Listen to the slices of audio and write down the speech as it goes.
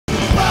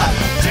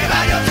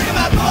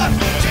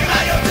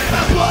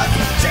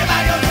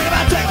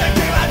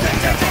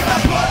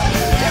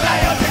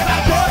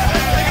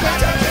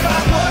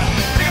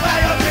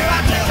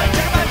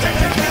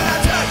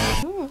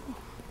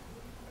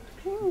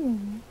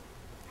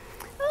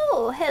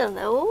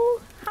Hello,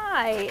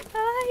 hi,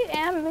 I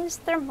am Ms.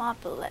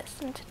 Thermopolis,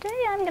 and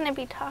today I'm going to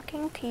be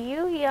talking to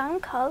you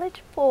young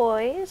college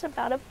boys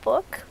about a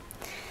book.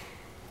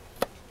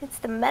 It's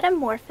The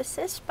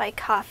Metamorphosis by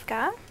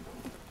Kafka.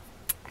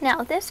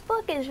 Now, this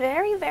book is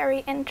very,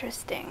 very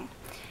interesting.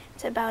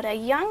 It's about a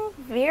young,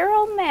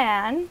 virile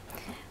man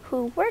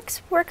who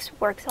works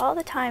all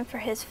the time for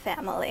his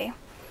family.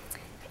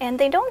 And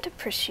they don't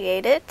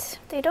appreciate it.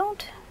 They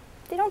don't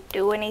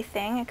do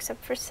anything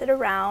except for sit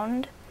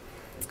around.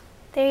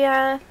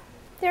 They're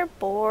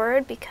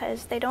bored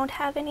because they don't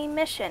have any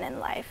mission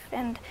in life.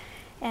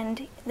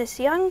 And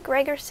this young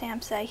Gregor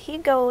Samsa, he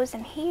goes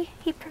and he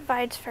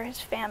provides for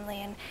his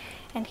family,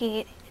 and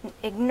he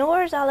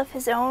ignores all of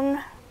his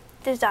own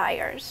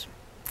desires.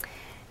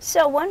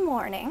 So one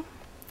morning,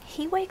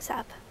 he wakes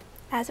up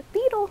as a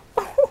beetle.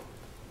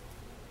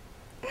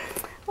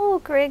 Oh,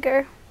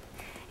 Gregor.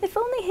 If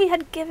only he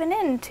had given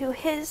in to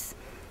his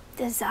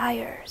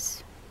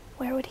desires.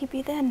 Where would he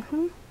be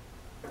then?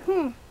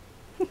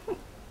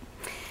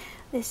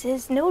 This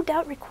is no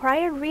doubt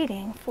required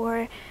reading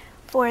for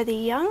the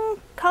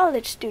young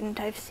college student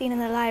I've seen in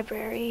the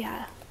library,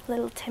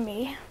 little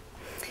Timmy.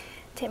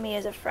 Timmy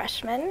is a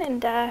freshman,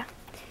 and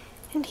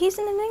he's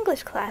in an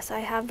English class. I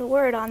have the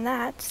word on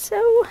that,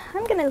 so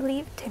I'm gonna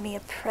leave Timmy a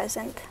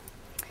present.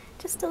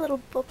 Just a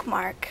little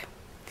bookmark.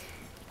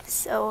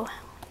 So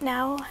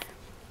now,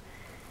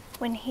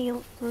 when he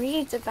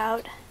reads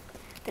about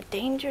the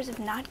dangers of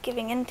not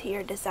giving in to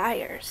your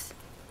desires,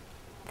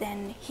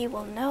 then he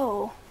will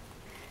know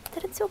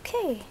that it's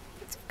okay.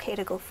 It's okay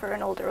to go for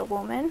an older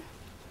woman.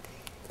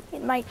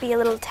 It might be a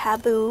little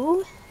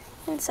taboo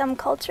in some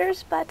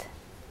cultures, but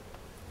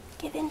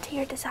give in to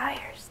your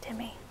desires,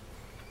 Timmy.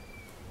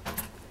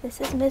 This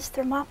is Ms.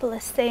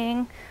 Thermopolis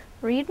saying,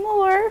 read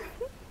more.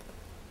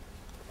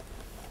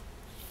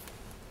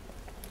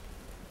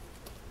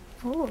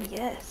 Oh,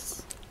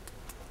 yes.